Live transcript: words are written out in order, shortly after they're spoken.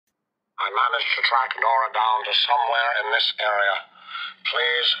I managed to track Nora down to somewhere in this area.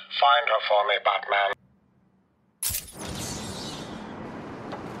 Please find her for me, Batman.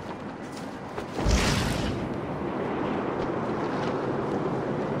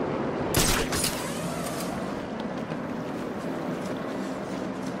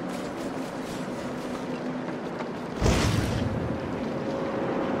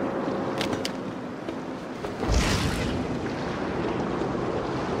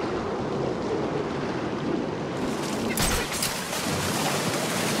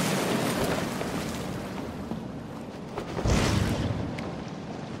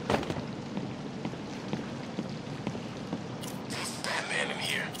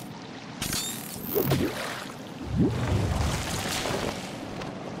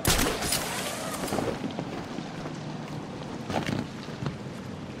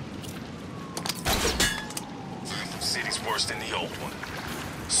 City's worse than the old one.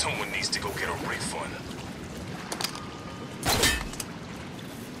 Someone needs to go get a refund.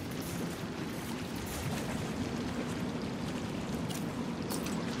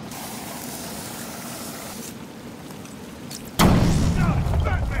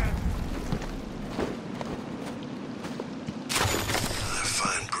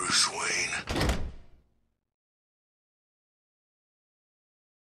 Find Bruce Wayne.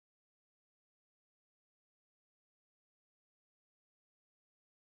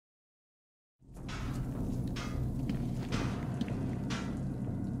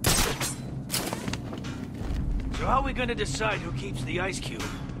 So how are we gonna decide who keeps the ice cube?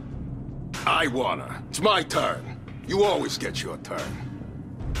 I wanna. It's my turn. You always get your turn.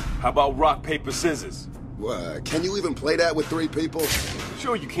 How about rock, paper, scissors? What? Can you even play that with 3 people?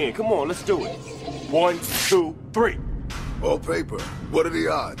 Sure you can. Come on, let's do it. 1, 2, 3. All paper. What are the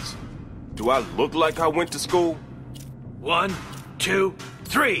odds? Do I look like I went to school? 1, 2,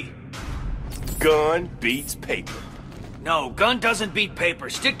 3. Gun beats paper. No, gun doesn't beat paper.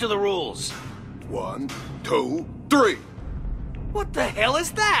 Stick to the rules. 1, 2, 3. What the hell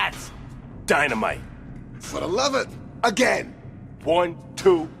is that? Dynamite. For the love it. Again. 1,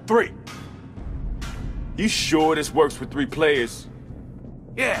 2, 3. You sure this works with 3 players?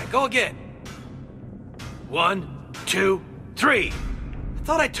 Yeah, go again. 1, 2, 3. I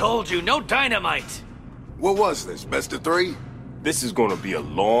thought I told you, no dynamite. What was this, best of 3? This is gonna be a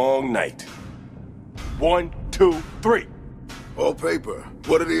long night. 1, 2, 3. All paper.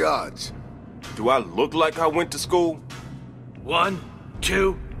 What are the odds? Do I look like I went to school? 1,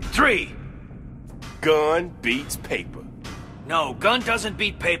 2, 3. Gun beats paper. No, gun doesn't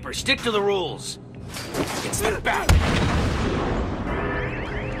beat paper. Stick to the rules. It's the bat.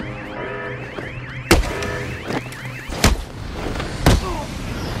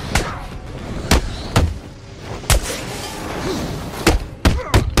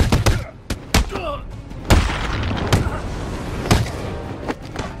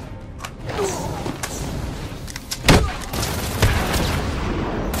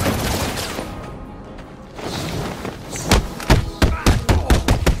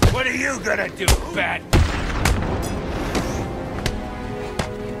 What are you gonna do, Bat?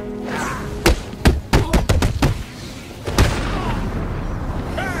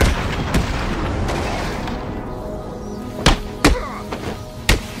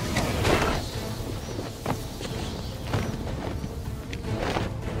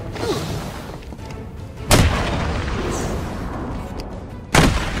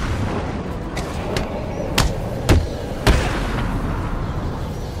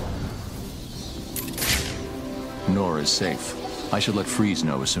 Nora is safe. I should let Freeze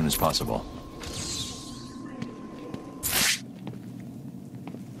know as soon as possible.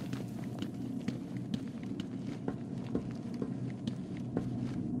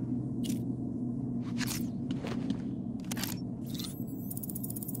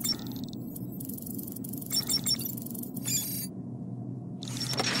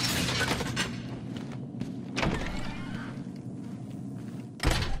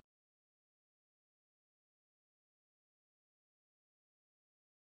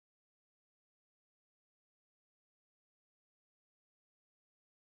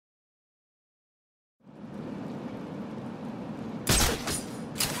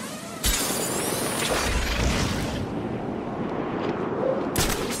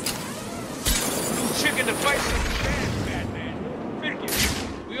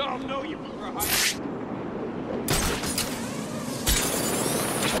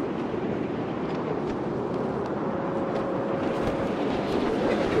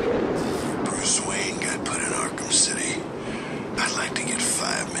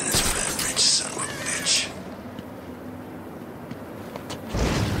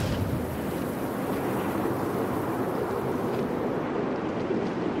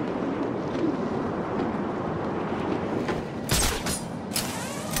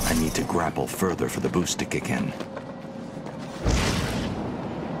 grapple further for the boost to kick in.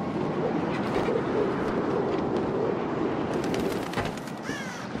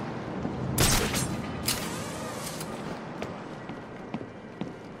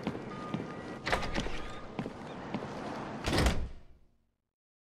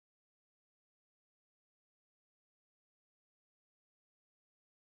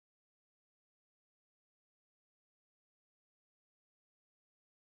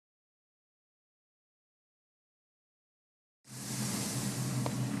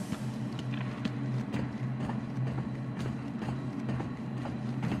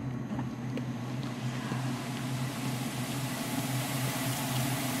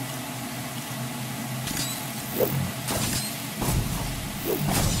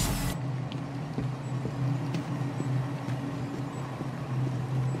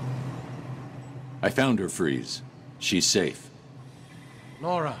 I found her, Freeze. She's safe.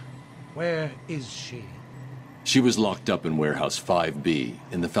 Nora, where is she? She was locked up in Warehouse 5B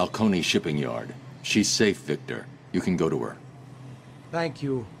in the Falcone shipping yard. She's safe, Victor. You can go to her. Thank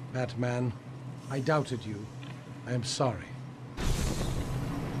you, Batman. I doubted you. I am sorry.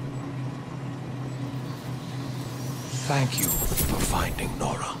 Thank you for finding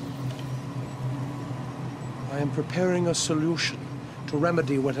Nora. I am preparing a solution to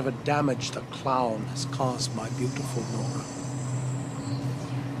remedy whatever damage the clown has caused my beautiful Nora.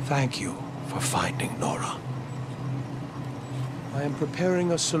 Thank you for finding Nora. I am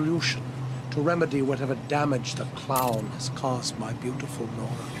preparing a solution to remedy whatever damage the clown has caused my beautiful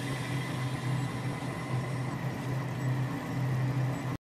Nora.